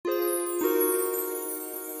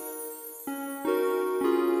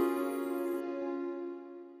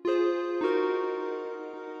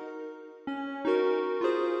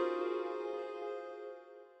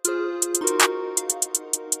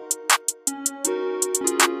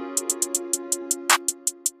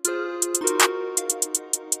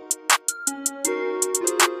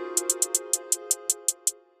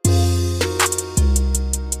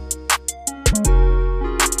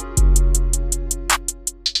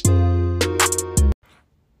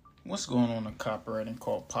What's going on in Copywriting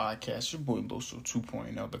Call Podcast? Your boy Loso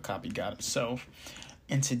 2.0, the copy god himself.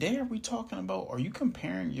 And today are we talking about, are you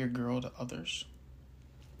comparing your girl to others?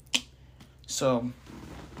 So,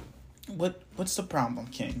 what's the problem,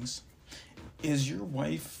 Kings? Is your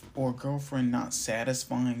wife or girlfriend not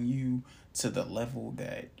satisfying you to the level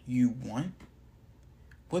that you want?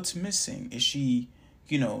 What's missing? Is she,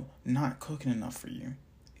 not cooking enough for you?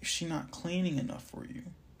 Is she not cleaning enough for you?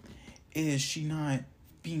 Is she not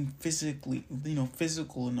being physical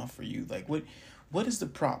enough for you? Like, what is the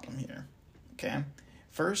problem here? Okay.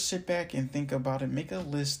 First, sit back and think about it. Make a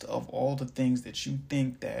list of all the things that you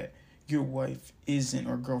think that your wife isn't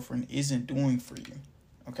or girlfriend isn't doing for you.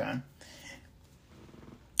 Okay.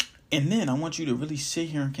 And then I want you to really sit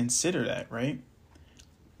here and consider that, right?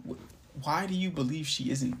 Why do you believe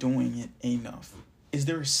she isn't doing it enough? Is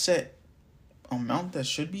there a set amount that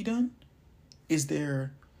should be done? Is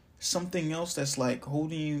there something else that's like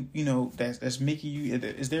holding you, that's making you,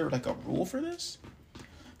 is there like a rule for this?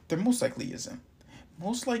 There most likely isn't.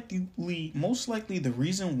 Most likely the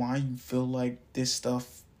reason why you feel like this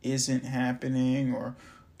stuff isn't happening or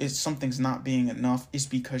something's not being enough is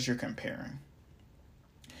because you're comparing.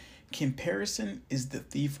 Comparison is the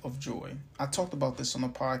thief of joy. I talked about this on the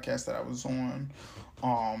podcast that I was on.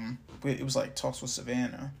 It was like Talks with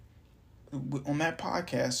Savannah. On that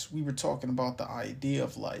podcast, we were talking about the idea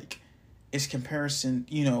of like, is comparison,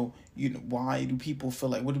 why do people feel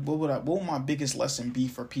like, what would my biggest lesson be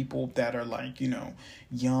for people that are like,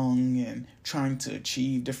 young and trying to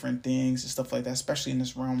achieve different things and stuff like that, especially in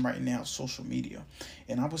this realm right now, social media.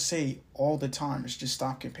 And I would say all the time is just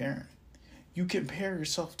stop comparing. You compare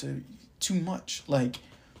yourself to too much. Like,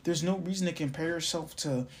 there's no reason to compare yourself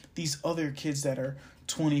to these other kids that are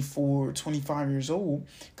 24, 25 years old.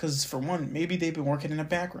 Because for one, maybe they've been working in a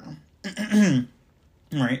background.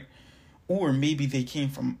 Right? Or maybe they came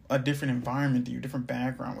from a different environment, a different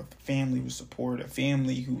background with a family who supported, a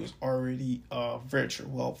family who was already rich or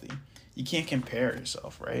wealthy. You can't compare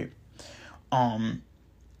yourself, right?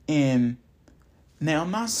 And now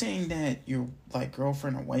I'm not saying that your like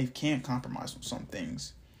girlfriend or wife can't compromise on some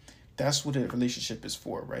things. That's what a relationship is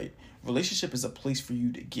for, right? Relationship is a place for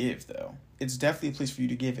you to give, though. It's definitely a place for you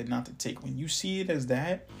to give and not to take. When you see it as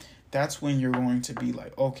that, that's when you're going to be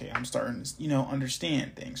like, okay, I'm starting to,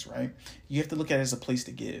 understand things, right? You have to look at it as a place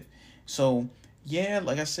to give. So, yeah,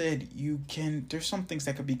 like I said, there's some things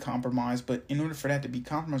that could be compromised, but in order for that to be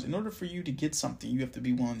compromised, in order for you to get something, you have to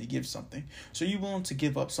be willing to give something. So you're willing to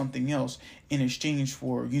give up something else in exchange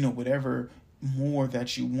for, whatever more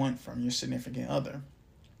that you want from your significant other.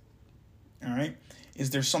 All right? Is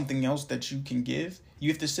there something else that you can give? You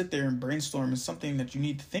have to sit there and brainstorm. It's something that you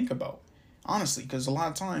need to think about. Honestly, because a lot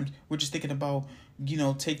of times we're just thinking about,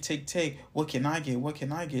 take. What can I get? What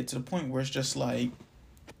can I get? To the point where it's just like,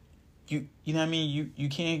 you know what I mean? You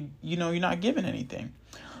can't, you're not giving anything.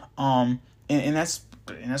 And that's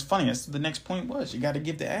funny. That's the next point was, you got to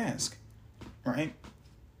give to ask, right?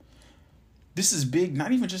 This is big.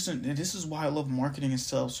 Not even just, this is why I love marketing and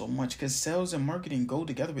sales so much, because sales and marketing go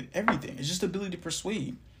together with everything. It's just the ability to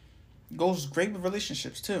persuade. It goes great with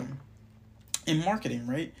relationships too. In marketing,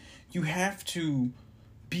 right? You have to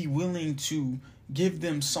be willing to give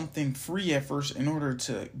them something free at first in order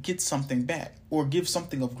to get something back or give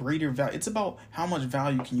something of greater value. It's about how much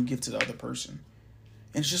value can you give to the other person.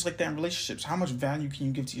 And it's just like that in relationships. How much value can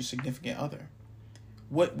you give to your significant other?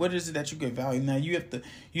 What is it that you give value? Now you have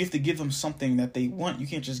to give them something that they want. You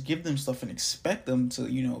can't just give them stuff and expect them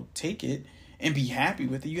to, take it and be happy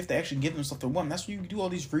with it. You have to actually give them stuff they want. That's when you do all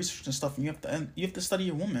these research and stuff, and you have to study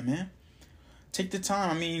your woman, man. Take the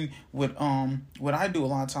time. I mean, what I do a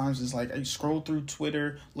lot of times is like I scroll through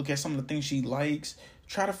Twitter, look at some of the things she likes,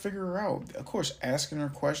 try to figure her out. Of course, asking her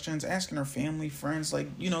questions, asking her family, friends, like,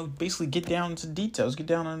 basically get down into details, get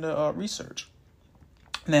down into research.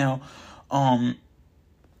 Now,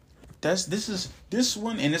 this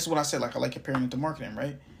one, and this is what I said, like I like comparing it to marketing,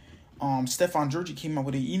 right? Stefan Georgi came out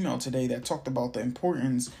with an email today that talked about the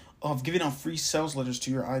importance of giving out free sales letters to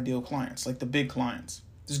your ideal clients, like the big clients.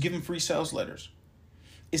 Just give them free sales letters.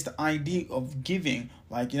 It's the idea of giving,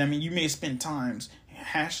 like, you may spend times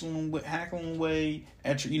hacking away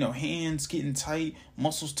at your, hands getting tight,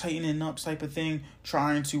 muscles tightening up type of thing,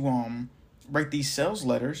 trying to write these sales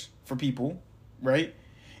letters for people, right?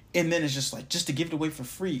 And then it's just like, just to give it away for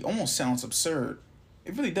free almost sounds absurd.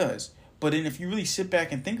 It really does. But then if you really sit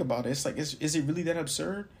back and think about it, it's like, is it really that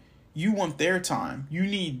absurd? You want their time. You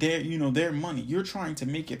need their money. You're trying to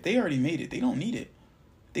make it. They already made it. They don't need it.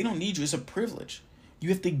 They don't need you. It's a privilege. You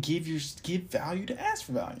have to give value to ask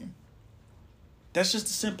for value. That's just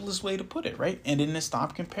the simplest way to put it, right? And then to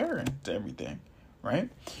stop comparing to everything, right?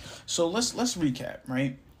 So let's recap,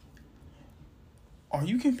 right? Are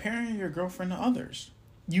you comparing your girlfriend to others?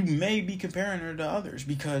 You may be comparing her to others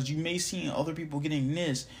because you may see other people getting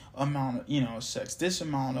this amount of, sex, this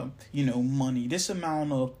amount of, money, this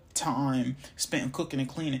amount of time spent cooking and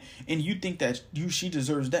cleaning, and you think that she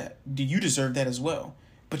deserves that. Do you deserve that as well?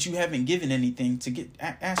 But you haven't given anything to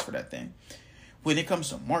ask for that thing. When it comes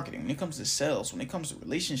to marketing, when it comes to sales, when it comes to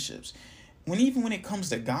relationships, when it comes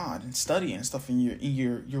to God and study and stuff in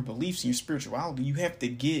your beliefs and your spirituality, you have to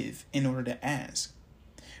give in order to ask.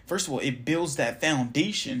 First of all, it builds that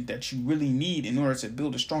foundation that you really need in order to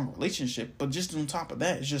build a strong relationship. But just on top of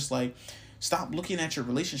that, it's just like, stop looking at your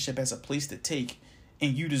relationship as a place to take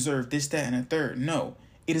and you deserve this, that, and a third. No,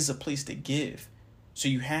 it is a place to give. So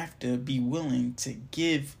you have to be willing to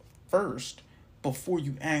give first before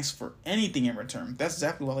you ask for anything in return. That's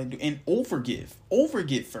exactly what I do. And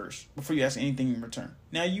overgive first before you ask anything in return.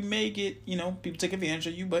 Now you may get, people take advantage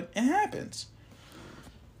of you, but it happens.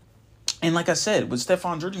 And like I said, with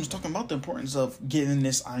Stefan Jordan was talking about the importance of getting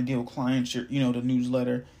this ideal client, the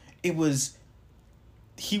newsletter. He was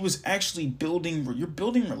actually building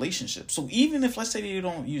relationships. So even if, let's say they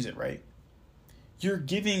don't use it, right? You're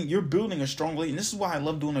building a strong relationship. And this is why I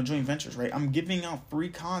love doing the joint ventures, right? I'm giving out free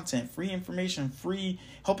content, free information,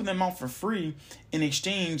 helping them out for free. In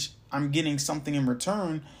exchange, I'm getting something in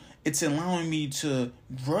return. It's allowing me to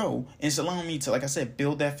grow. And it's allowing me to, like I said,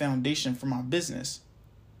 build that foundation for my business.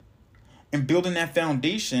 And building that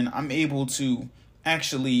foundation, I'm able to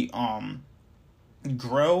actually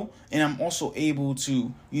grow, and I'm also able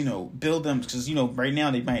to, build them because, right now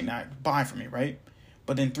they might not buy from me, right?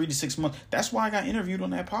 But in 3 to 6 months, that's why I got interviewed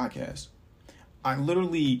on that podcast. I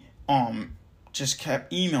literally just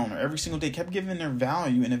kept emailing her every single day, kept giving her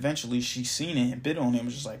value, and eventually she seen it and bid on it and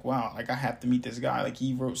was just like, wow, like I have to meet this guy. Like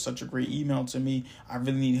he wrote such a great email to me. I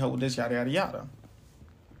really need help with this, yada, yada, yada.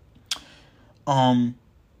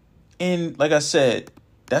 And like I said,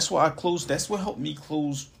 that's what helped me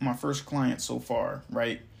close my first client so far,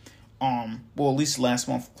 right? Well, at least last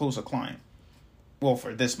month, close a client. Well,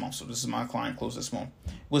 for this month, so this is my client close this month,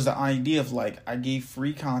 was the idea of like, I gave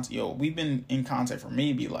free content. We've been in contact for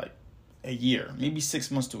maybe like a year, maybe 6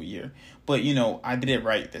 months to a year. But, I did it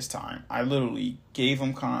right this time. I literally gave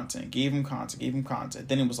him content.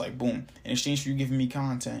 Then it was like, boom, in exchange for you giving me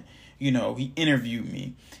content, he interviewed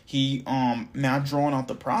me. He, now drawing out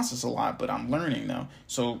the process a lot, but I'm learning now.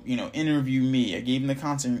 So, interview me. I gave him the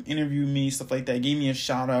content, interview me, stuff like that. Gave me a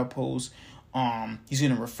shout out post. He's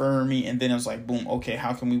going to refer me. And then it was like, boom, okay,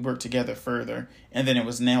 how can we work together further? And then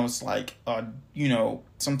it's like,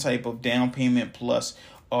 some type of down payment plus,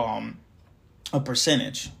 a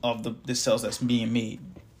percentage of the sales that's being made.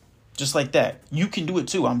 Just like that. You can do it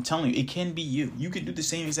too. I'm telling you, it can be you. You can do the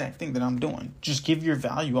same exact thing that I'm doing. Just give your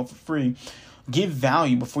value up for free. Give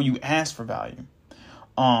value before you ask for value.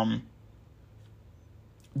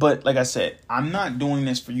 But like I said, I'm not doing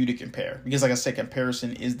this for you to compare. Because like I said,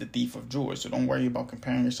 comparison is the thief of joy. So don't worry about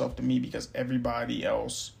comparing yourself to me because everybody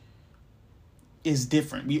else is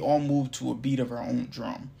different. We all move to a beat of our own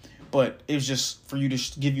drum. But it's just for you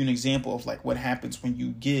to give you an example of like what happens when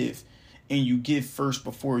you give. And you give first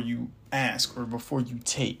before you ask or before you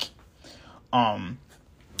take. And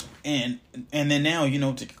then now,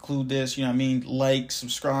 to conclude this, like,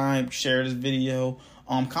 subscribe, share this video.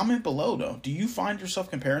 Comment below though. Do you find yourself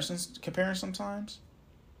comparing sometimes?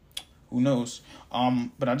 Who knows?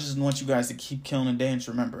 But I just want you guys to keep killing the day and just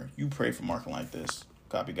remember, you pray for marketing like this.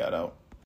 Copy, got out.